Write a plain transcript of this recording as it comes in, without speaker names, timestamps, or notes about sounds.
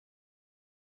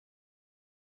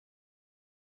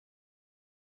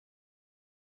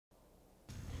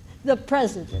the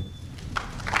President.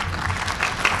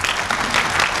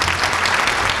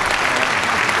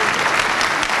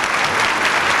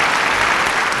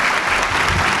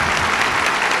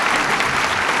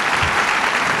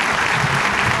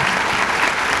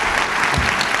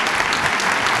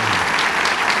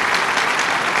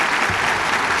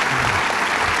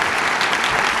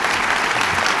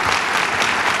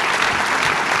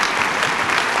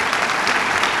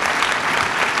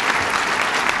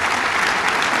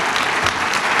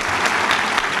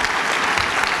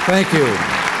 Thank you.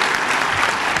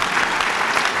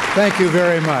 Thank you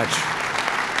very much.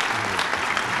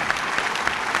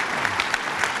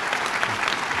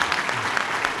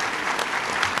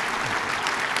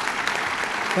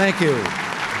 Thank you.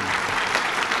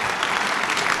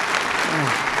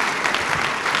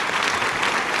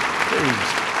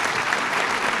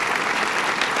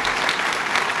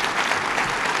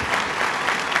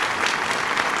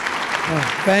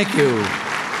 Thank you.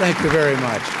 Thank you very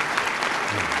much.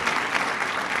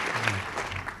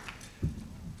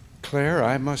 Claire,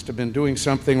 I must have been doing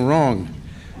something wrong.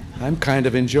 I'm kind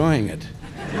of enjoying it.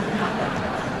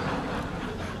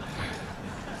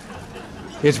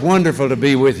 It's wonderful to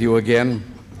be with you again.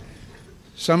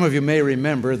 Some of you may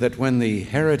remember that when the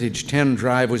Heritage 10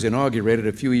 Drive was inaugurated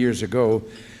a few years ago,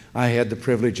 I had the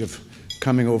privilege of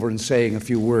coming over and saying a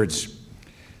few words.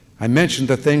 I mentioned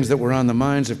the things that were on the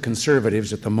minds of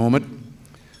conservatives at the moment,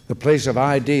 the place of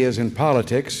ideas in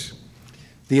politics,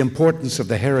 the importance of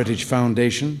the Heritage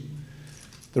Foundation,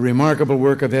 the remarkable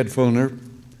work of Ed Fulner,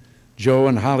 Joe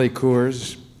and Holly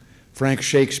Coors, Frank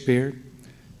Shakespeare,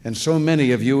 and so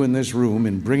many of you in this room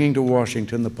in bringing to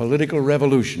Washington the political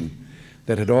revolution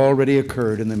that had already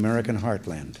occurred in the American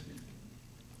heartland.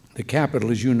 The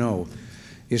Capitol, as you know,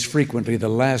 is frequently the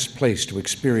last place to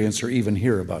experience or even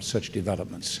hear about such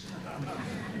developments.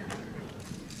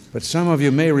 But some of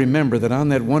you may remember that on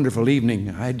that wonderful evening,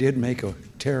 I did make a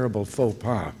terrible faux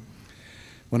pas.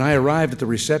 When I arrived at the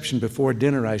reception before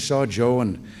dinner, I saw Joe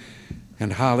and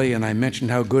Holly, and I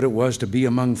mentioned how good it was to be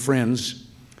among friends.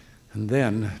 And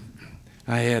then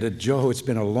I added, Joe, it's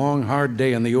been a long, hard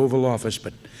day in the Oval Office,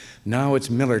 but now it's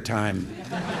Miller time.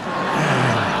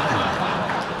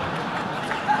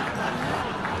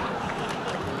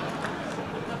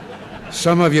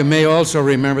 Some of you may also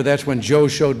remember that's when Joe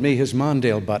showed me his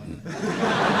Mondale button.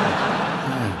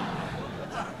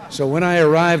 So when I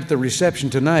arrived at the reception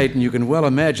tonight, and you can well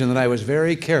imagine that I was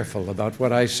very careful about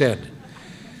what I said,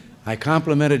 I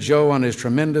complimented Joe on his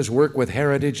tremendous work with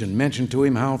Heritage and mentioned to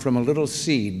him how from a little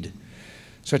seed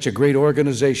such a great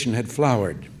organization had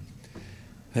flowered.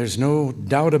 There's no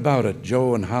doubt about it,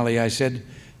 Joe and Holly, I said,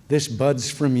 this bud's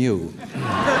from you.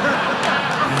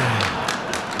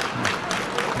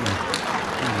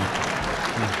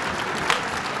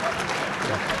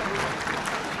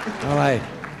 Well,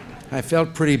 I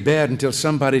felt pretty bad until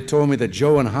somebody told me that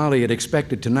Joe and Holly had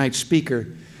expected tonight's speaker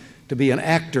to be an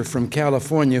actor from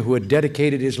California who had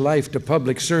dedicated his life to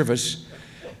public service.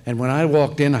 And when I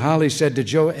walked in, Holly said to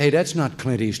Joe, hey, that's not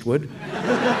Clint Eastwood.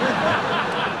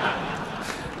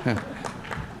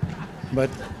 But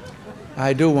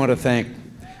I do want to thank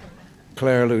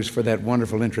Claire Luce for that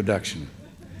wonderful introduction.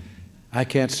 I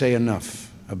can't say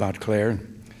enough about Claire.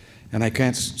 And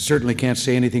I certainly can't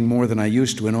say anything more than I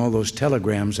used to in all those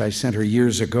telegrams I sent her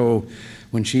years ago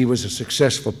when she was a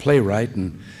successful playwright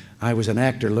and I was an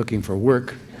actor looking for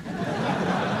work.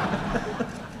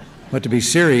 But to be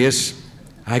serious,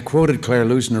 I quoted Claire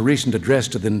Luce in a recent address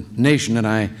to the nation, and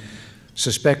I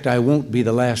suspect I won't be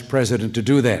the last president to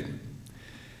do that.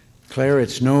 Claire,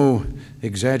 it's no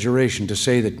exaggeration to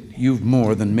say that you've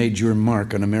more than made your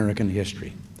mark on American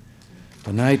history.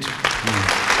 Tonight,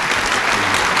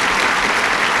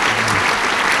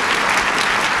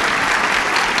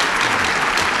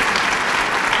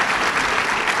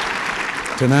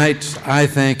 I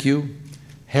thank you,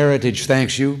 Heritage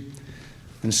thanks you,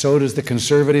 and so does the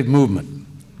conservative movement.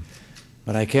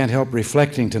 But I can't help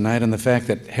reflecting tonight on the fact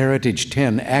that Heritage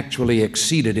 10 actually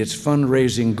exceeded its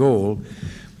fundraising goal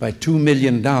by $2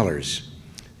 million.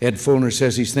 Ed Fulner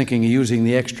says he's thinking of using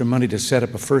the extra money to set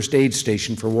up a first aid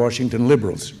station for Washington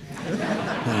liberals.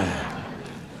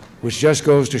 Which just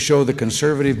goes to show the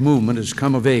conservative movement has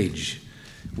come of age.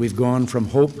 We've gone from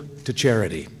hope to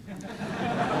charity.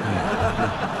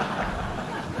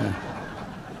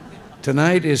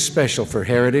 Tonight is special for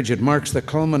Heritage. It marks the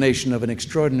culmination of an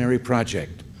extraordinary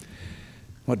project.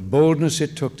 What boldness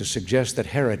it took to suggest that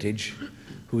Heritage,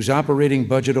 whose operating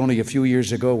budget only a few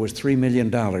years ago was $3 million,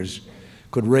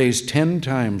 could raise 10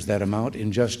 times that amount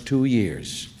in just 2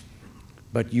 years.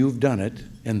 But you've done it,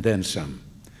 and then some.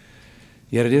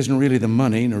 Yet it isn't really the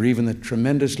money, nor even the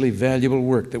tremendously valuable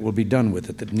work that will be done with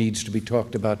it that needs to be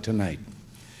talked about tonight.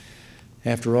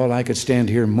 After all, I could stand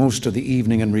here most of the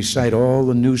evening and recite all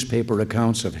the newspaper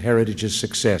accounts of Heritage's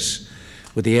success,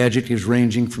 with the adjectives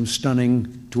ranging from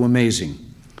stunning to amazing.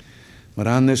 But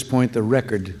on this point, the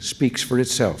record speaks for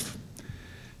itself.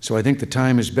 So I think the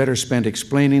time is better spent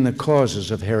explaining the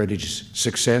causes of Heritage's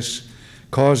success,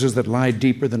 causes that lie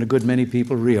deeper than a good many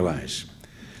people realize,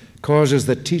 causes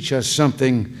that teach us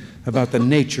something about the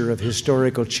nature of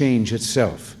historical change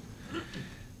itself.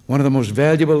 One of the most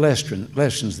valuable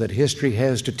lessons that history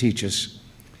has to teach us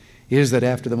is that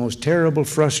after the most terrible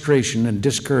frustration and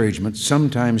discouragement,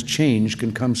 sometimes change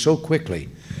can come so quickly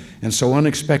and so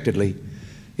unexpectedly,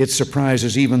 it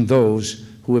surprises even those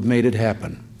who have made it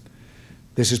happen.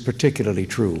 This is particularly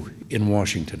true in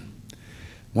Washington.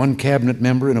 One cabinet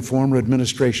member in a former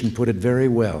administration put it very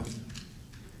well.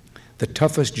 The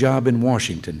toughest job in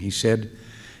Washington, he said,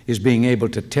 is being able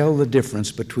to tell the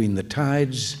difference between the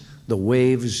tides, the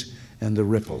waves, and the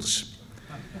ripples.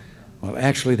 Well,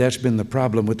 actually, that's been the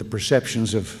problem with the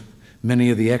perceptions of many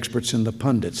of the experts and the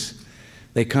pundits.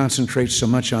 They concentrate so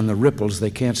much on the ripples,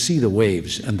 they can't see the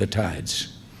waves and the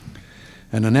tides.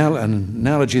 An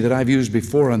analogy that I've used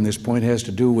before on this point has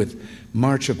to do with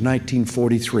March of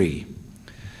 1943.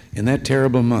 In that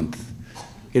terrible month,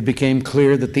 it became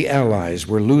clear that the Allies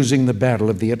were losing the Battle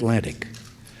of the Atlantic.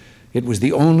 It was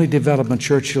the only development,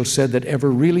 Churchill said, that ever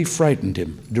really frightened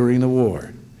him during the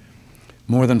war.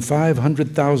 More than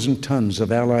 500,000 tons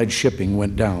of Allied shipping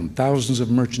went down. Thousands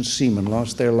of merchant seamen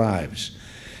lost their lives.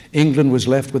 England was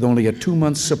left with only a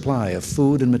 2-month supply of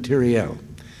food and materiel.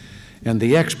 And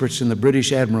the experts in the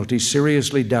British Admiralty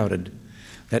seriously doubted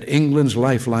that England's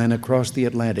lifeline across the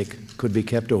Atlantic could be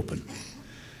kept open.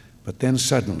 But then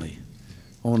suddenly,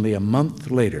 only a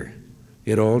month later,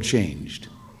 it all changed.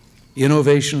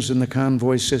 Innovations in the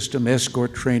convoy system,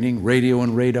 escort training, radio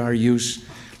and radar use,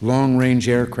 long-range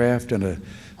aircraft, and a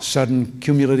sudden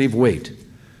cumulative weight.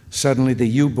 Suddenly, the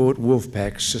U-boat wolf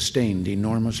packs sustained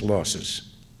enormous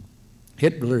losses.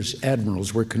 Hitler's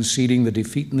admirals were conceding the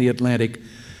defeat in the Atlantic,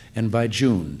 and by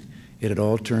June, it had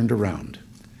all turned around.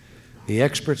 The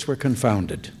experts were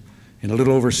confounded. In a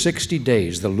little over 60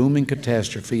 days, the looming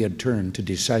catastrophe had turned to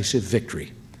decisive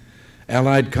victory.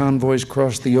 Allied convoys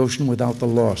crossed the ocean without the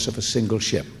loss of a single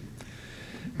ship.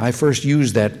 I first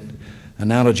used that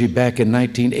analogy back in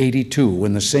 1982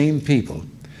 when the same people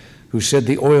who said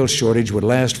the oil shortage would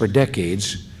last for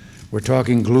decades were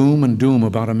talking gloom and doom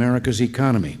about America's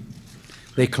economy.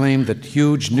 They claimed that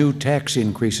huge new tax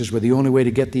increases were the only way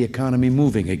to get the economy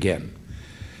moving again.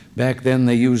 Back then,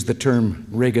 they used the term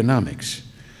Reaganomics.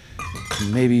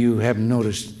 Maybe you haven't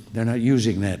noticed they're not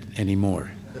using that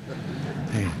anymore.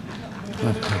 Hey,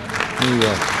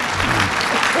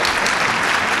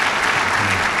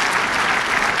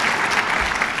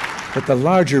 but the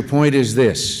larger point is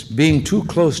this: being too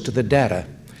close to the data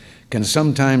can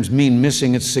sometimes mean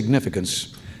missing its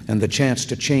significance and the chance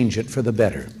to change it for the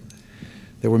better.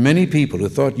 There were many people who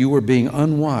thought you were being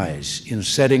unwise in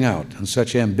setting out on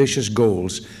such ambitious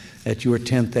goals at your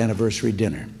 10th anniversary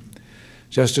dinner.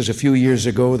 Just as a few years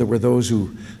ago, there were those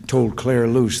who told Claire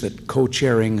Luce that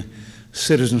co-chairing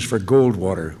Citizens for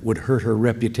Goldwater would hurt her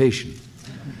reputation.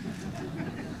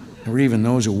 There were even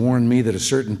those who warned me that a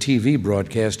certain TV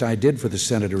broadcast I did for the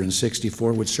senator in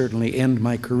 '64 would certainly end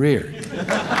my career.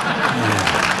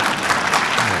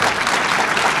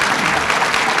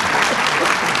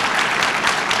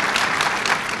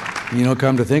 You know,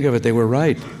 come to think of it, they were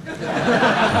right.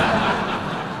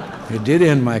 It did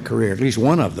end my career, at least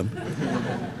one of them.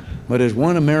 But as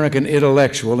one American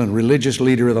intellectual and religious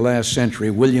leader of the last century,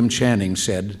 William Channing,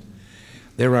 said,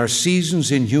 "There are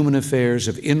seasons in human affairs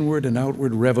of inward and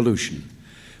outward revolution,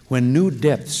 when new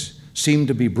depths seem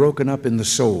to be broken up in the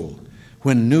soul,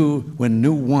 when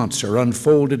new wants are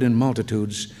unfolded in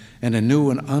multitudes, and a new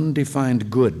and undefined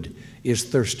good is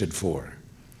thirsted for.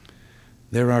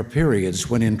 There are periods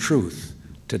when, in truth,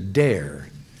 to dare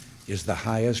is the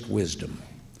highest wisdom."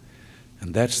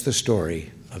 And that's the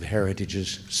story of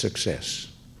Heritage's success.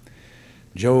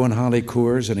 Joe and Holly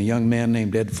Coors and a young man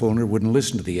named Ed Fulner wouldn't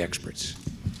listen to the experts.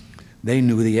 They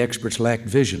knew the experts lacked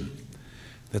vision,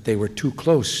 that they were too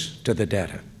close to the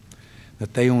data,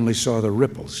 that they only saw the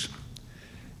ripples.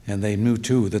 And they knew,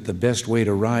 too, that the best way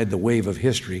to ride the wave of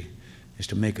history is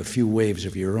to make a few waves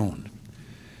of your own.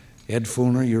 Ed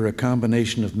Fulner, you're a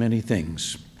combination of many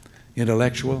things: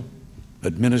 intellectual,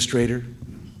 administrator,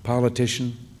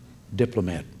 politician,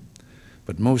 diplomat,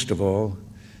 but most of all,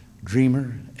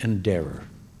 dreamer and darer.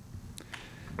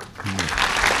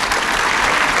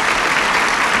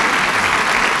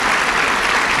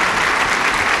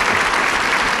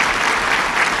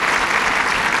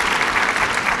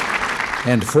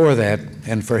 And for that,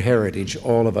 and for heritage,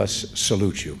 all of us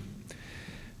salute you.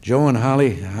 Joe and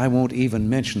Holly, I won't even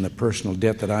mention the personal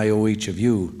debt that I owe each of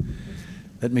you.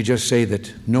 Let me just say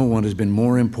that no one has been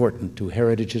more important to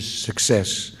Heritage's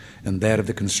success and that of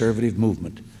the conservative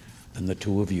movement than the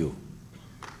two of you.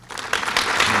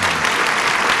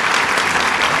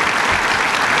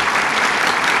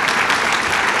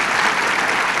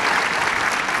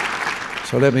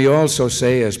 So let me also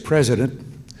say, as president,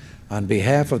 on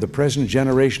behalf of the present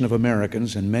generation of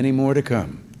Americans and many more to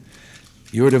come,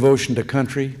 your devotion to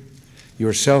country,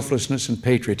 your selflessness and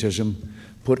patriotism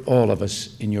put all of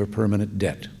us in your permanent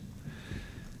debt.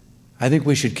 I think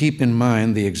we should keep in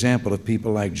mind the example of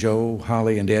people like Joe,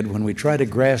 Holly, and Ed when we try to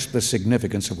grasp the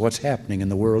significance of what's happening in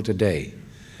the world today.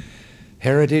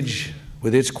 Heritage,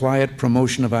 with its quiet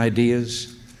promotion of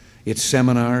ideas, its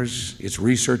seminars, its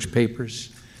research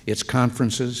papers, its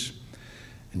conferences,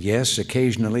 and yes,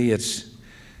 occasionally its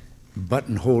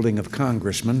button-holding of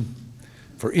congressmen,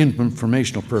 for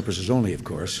informational purposes only, of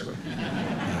course,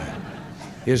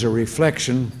 is a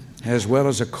reflection as well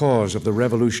as a cause of the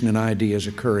revolution in ideas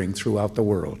occurring throughout the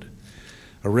world.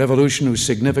 A revolution whose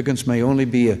significance may only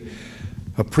be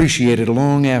appreciated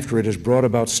long after it has brought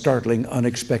about startling,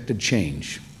 unexpected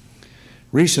change.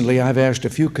 Recently, I've asked a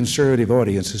few conservative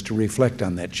audiences to reflect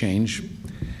on that change,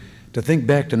 to think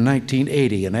back to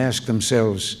 1980 and ask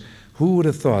themselves, who would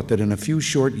have thought that in a few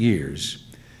short years,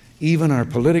 even our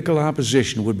political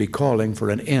opposition would be calling for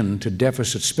an end to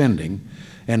deficit spending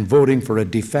and voting for a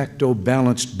de facto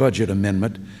balanced budget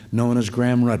amendment known as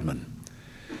Graham-Rudman.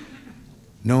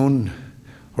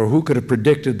 Or who could have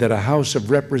predicted that a House of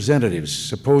Representatives,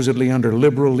 supposedly under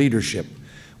liberal leadership,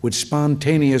 would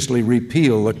spontaneously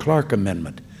repeal the Clark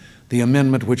Amendment, the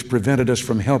amendment which prevented us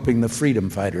from helping the freedom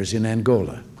fighters in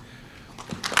Angola.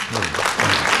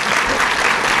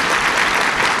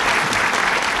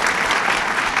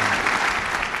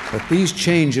 But these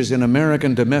changes in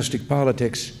American domestic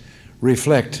politics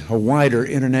reflect a wider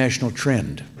international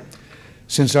trend.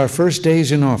 Since our first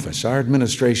days in office, our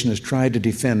administration has tried to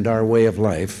defend our way of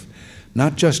life,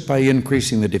 not just by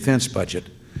increasing the defense budget,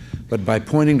 but by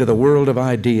pointing to the world of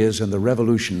ideas and the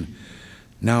revolution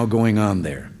now going on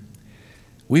there.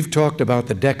 We've talked about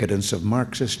the decadence of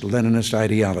Marxist-Leninist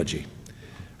ideology.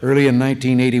 Early in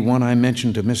 1981, I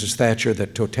mentioned to Mrs. Thatcher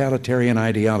that totalitarian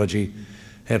ideology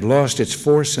had lost its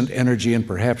force and energy, and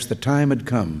perhaps the time had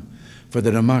come for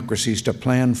the democracies to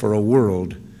plan for a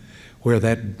world where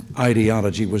that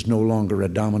ideology was no longer a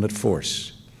dominant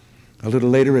force. A little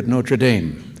later at Notre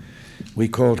Dame, we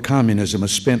called communism a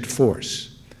spent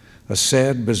force, a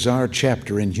sad, bizarre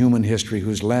chapter in human history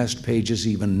whose last pages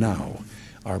even now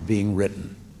are being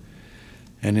written.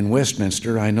 And in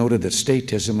Westminster, I noted that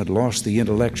statism had lost the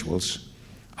intellectuals.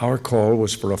 Our call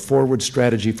was for a forward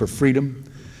strategy for freedom,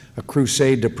 a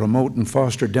crusade to promote and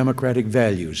foster democratic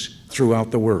values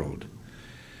throughout the world.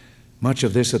 Much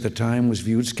of this at the time was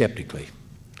viewed skeptically,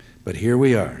 but here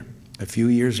we are, a few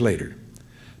years later.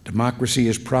 Democracy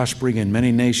is prospering in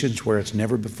many nations where it's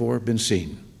never before been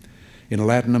seen. In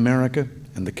Latin America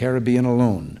and the Caribbean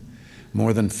alone,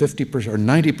 more than 50% or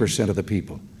 90% of the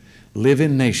people live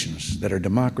in nations that are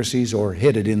democracies or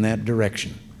headed in that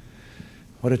direction.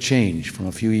 What a change from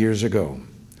a few years ago.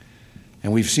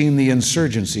 And we've seen the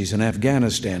insurgencies in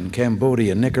Afghanistan,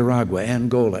 Cambodia, Nicaragua,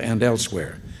 Angola, and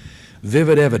elsewhere.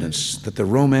 Vivid evidence that the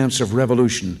romance of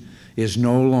revolution is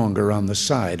no longer on the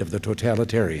side of the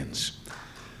totalitarians.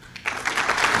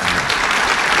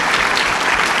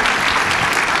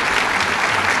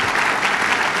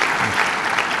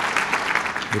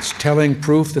 It's telling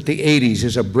proof that the 80s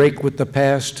is a break with the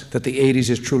past, that the 80s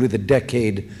is truly the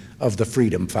decade of the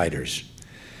freedom fighters.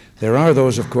 There are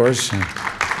those, of course, who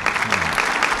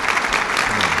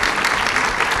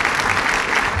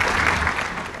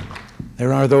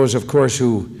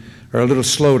are a little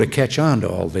slow to catch on to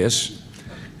all this,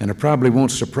 and it probably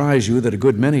won't surprise you that a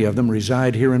good many of them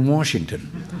reside here in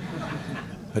Washington.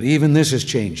 But even this is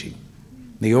changing.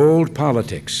 The old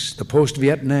politics, the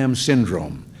post-Vietnam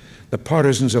syndrome, the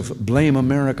partisans of blame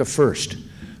America first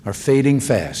are fading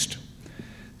fast.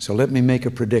 So let me make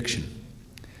a prediction.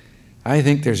 I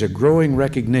think there's a growing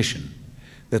recognition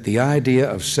that the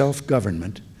idea of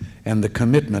self-government and the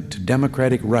commitment to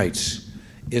democratic rights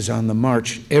is on the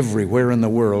march everywhere in the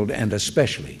world, and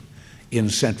especially in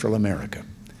Central America.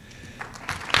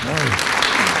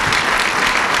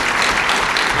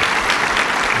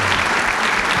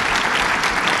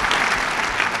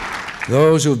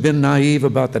 Those who have been naive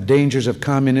about the dangers of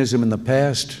communism in the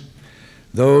past,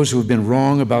 those who have been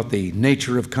wrong about the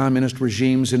nature of communist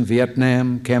regimes in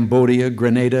Vietnam, Cambodia,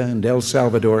 Grenada, and El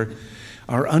Salvador,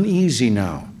 are uneasy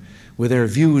now with their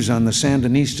views on the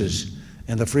Sandinistas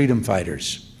and the freedom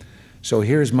fighters. So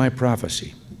here's my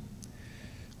prophecy.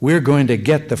 We're going to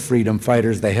get the freedom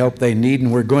fighters the help they need,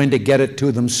 and we're going to get it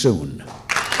to them soon.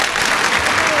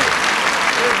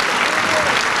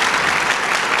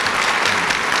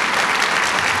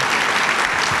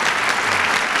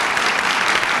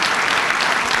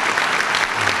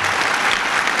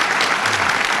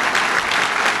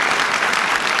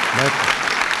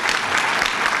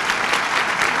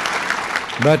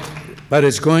 But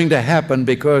it's going to happen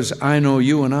because I know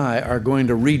you and I are going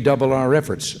to redouble our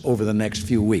efforts over the next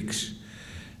few weeks.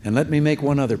 And let me make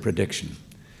one other prediction.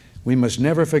 We must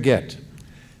never forget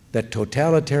that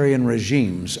totalitarian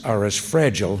regimes are as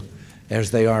fragile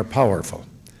as they are powerful.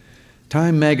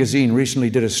 Time magazine recently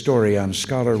did a story on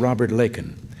scholar Robert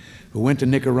Reagan, who went to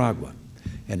Nicaragua,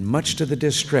 and much to the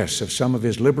distress of some of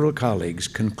his liberal colleagues,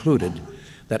 concluded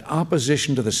that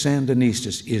opposition to the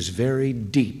Sandinistas is very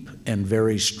deep and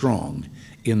very strong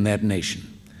in that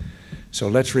nation. So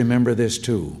let's remember this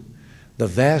too. The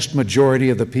vast majority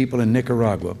of the people in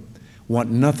Nicaragua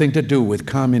want nothing to do with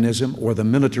communism or the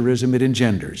militarism it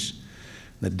engenders.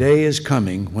 The day is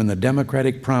coming when the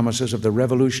democratic promises of the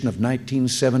revolution of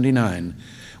 1979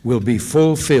 will be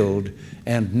fulfilled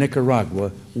and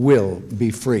Nicaragua will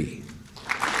be free.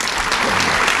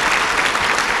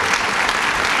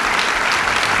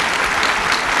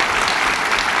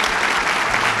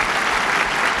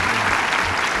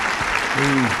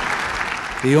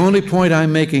 The only point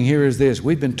I'm making here is this.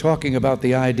 We've been talking about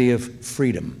the idea of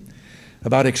freedom,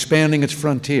 about expanding its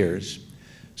frontiers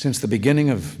since the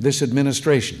beginning of this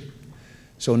administration.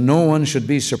 So no one should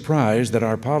be surprised that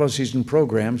our policies and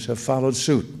programs have followed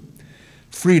suit.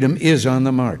 Freedom is on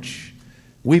the march.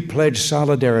 We pledge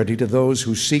solidarity to those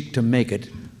who seek to make it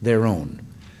their own.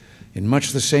 In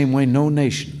much the same way, no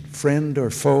nation, friend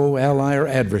or foe, ally or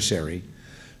adversary,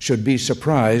 should be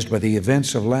surprised by the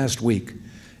events of last week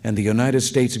and the United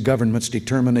States government's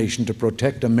determination to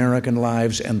protect American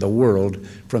lives and the world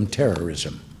from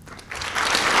terrorism.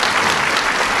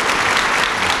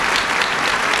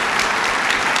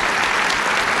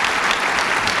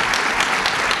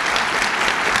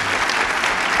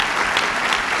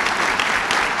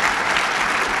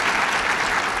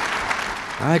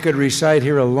 I could recite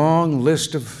here a long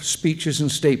list of speeches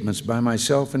and statements by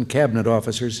myself and cabinet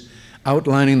officers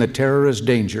outlining the terrorist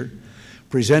danger,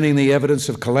 presenting the evidence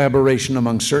of collaboration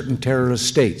among certain terrorist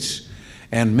states,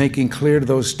 and making clear to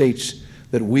those states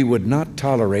that we would not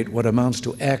tolerate what amounts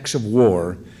to acts of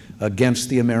war against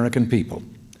the American people.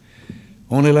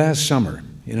 Only last summer,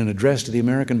 in an address to the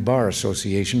American Bar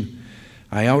Association,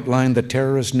 I outlined the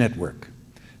terrorist network,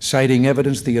 citing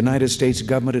evidence the United States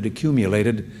government had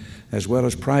accumulated, as well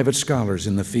as private scholars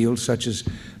in the field, such as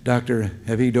Dr.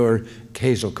 Evidor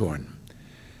Kazalkorn.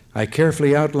 I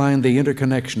carefully outlined the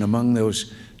interconnection among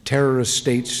those terrorist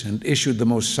states and issued the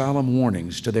most solemn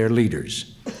warnings to their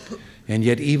leaders. And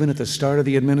yet, even at the start of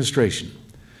the administration,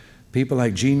 people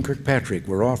like Jeane Kirkpatrick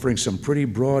were offering some pretty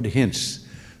broad hints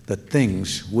that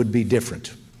things would be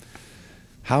different.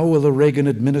 How will the Reagan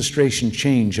administration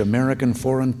change American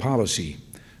foreign policy?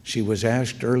 She was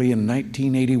asked early in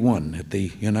 1981 at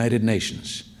the United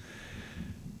Nations.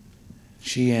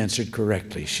 She answered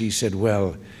correctly. She said,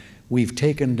 well, we've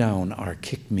taken down our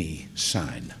kick me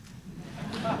sign.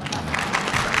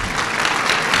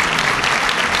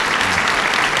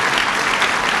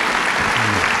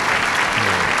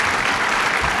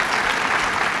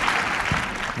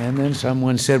 And then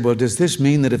someone said, well, does this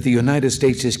mean that if the United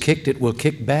States is kicked, it will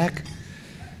kick back?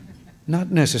 Not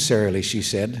necessarily, she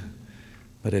said,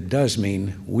 but it does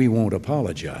mean we won't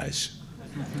apologize.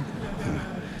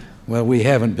 Well, we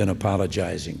haven't been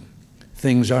apologizing.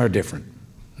 Things are different.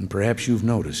 And perhaps you've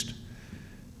noticed.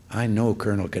 I know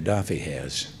Colonel Gaddafi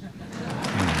has.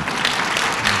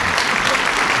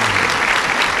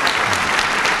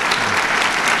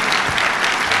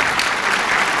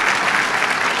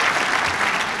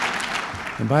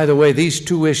 And by the way, these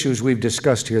two issues we've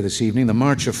discussed here this evening, the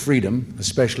March of Freedom,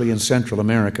 especially in Central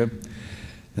America,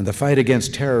 and the fight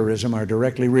against terrorism are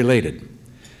directly related.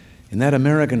 In that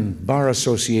American Bar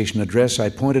Association address, I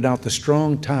pointed out the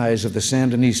strong ties of the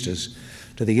Sandinistas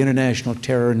to the international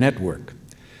terror network.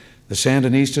 The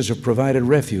Sandinistas have provided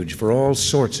refuge for all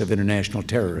sorts of international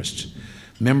terrorists.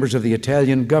 Members of the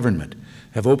Italian government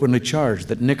have openly charged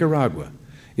that Nicaragua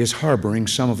is harboring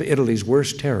some of Italy's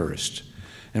worst terrorists.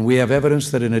 And we have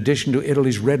evidence that in addition to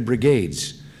Italy's Red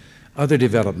Brigades, other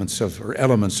developments or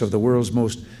elements of the world's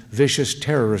most vicious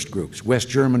terrorist groups, West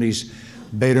Germany's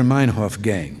Baader-Meinhof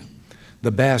gang,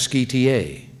 the Basque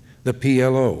ETA, the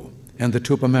PLO, and the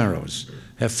Tupamaros,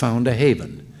 have found a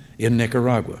haven in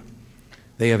Nicaragua.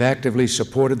 They have actively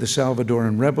supported the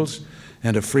Salvadoran rebels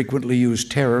and have frequently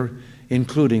used terror,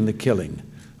 including the killing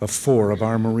of 4 of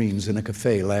our Marines in a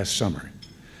cafe last summer.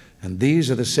 And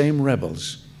these are the same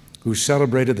rebels who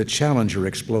celebrated the Challenger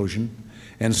explosion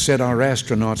and said our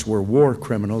astronauts were war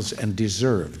criminals and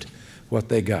deserved what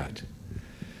they got.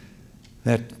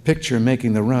 That picture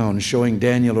making the rounds showing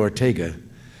Daniel Ortega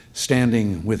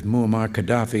standing with Muammar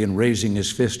Gaddafi and raising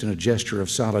his fist in a gesture of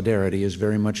solidarity is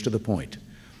very much to the point.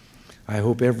 I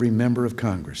hope every member of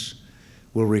Congress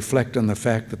will reflect on the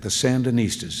fact that the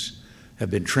Sandinistas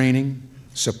have been training,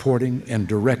 supporting, and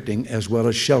directing as well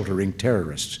as sheltering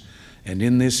terrorists. And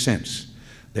in this sense,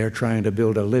 they're trying to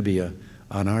build a Libya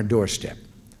on our doorstep.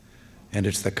 And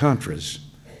it's the Contras,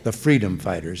 the freedom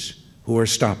fighters, who are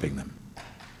stopping them.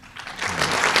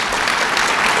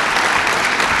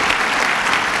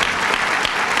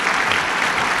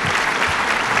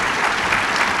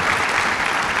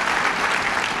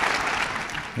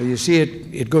 Well, you see,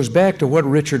 it goes back to what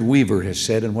Richard Weaver has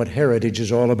said and what heritage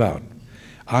is all about.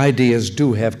 Ideas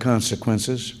do have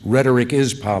consequences, rhetoric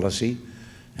is policy,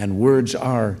 and words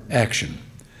are action.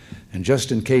 And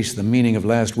just in case the meaning of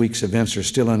last week's events are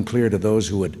still unclear to those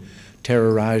who would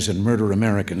terrorize and murder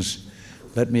Americans,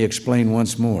 let me explain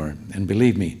once more, and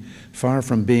believe me, far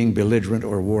from being belligerent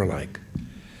or warlike.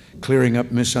 Clearing up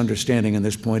misunderstanding on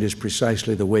this point is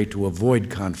precisely the way to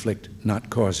avoid conflict, not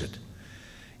cause it.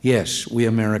 Yes, we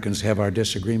Americans have our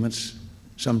disagreements,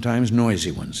 sometimes noisy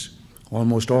ones,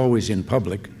 almost always in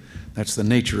public. That's the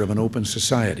nature of an open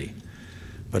society.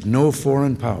 But no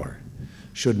foreign power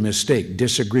should mistake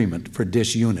disagreement for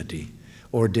disunity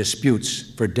or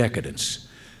disputes for decadence.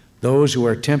 Those who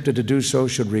are tempted to do so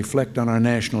should reflect on our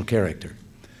national character,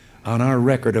 on our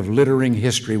record of littering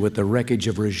history with the wreckage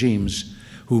of regimes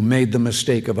who made the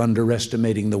mistake of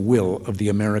underestimating the will of the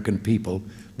American people,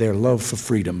 their love for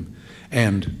freedom,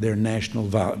 and their national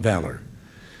valor.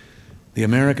 The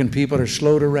American people are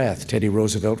slow to wrath, Teddy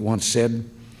Roosevelt once said,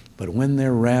 but when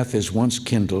their wrath is once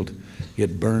kindled,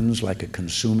 it burns like a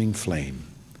consuming flame.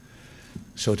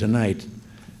 So tonight,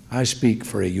 I speak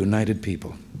for a united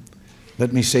people.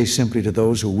 Let me say simply to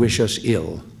those who wish us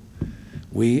ill,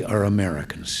 we are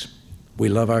Americans. We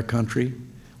love our country.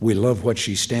 We love what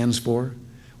she stands for.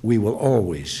 We will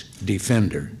always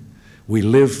defend her. We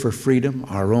live for freedom,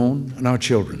 our own and our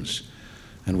children's.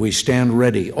 And we stand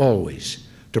ready always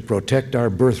to protect our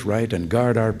birthright and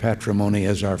guard our patrimony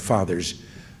as our fathers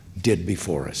did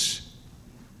before us.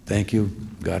 Thank you.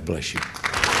 God bless you.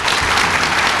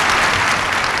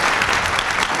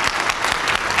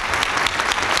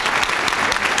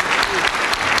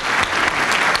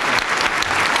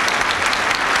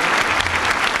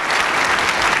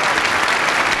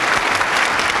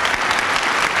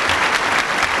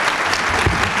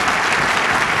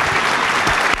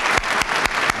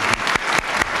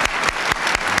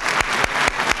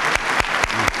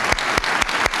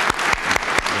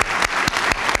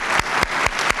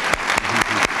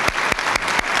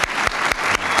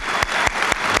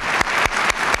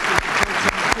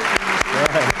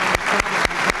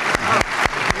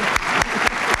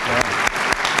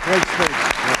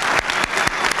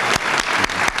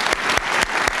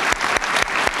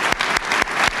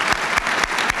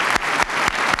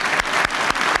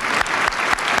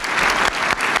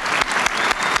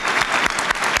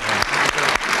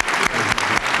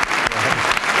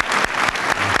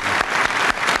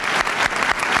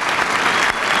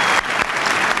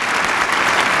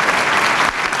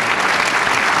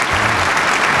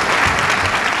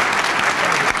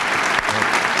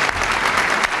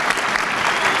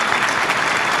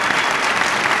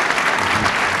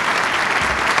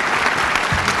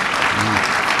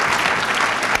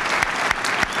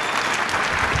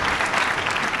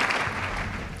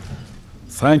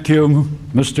 Thank you,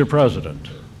 Mr. President,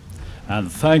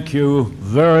 and thank you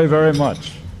very, very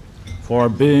much for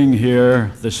being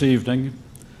here this evening,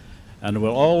 and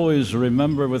we'll always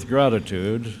remember with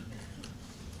gratitude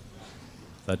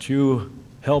that you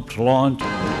helped launch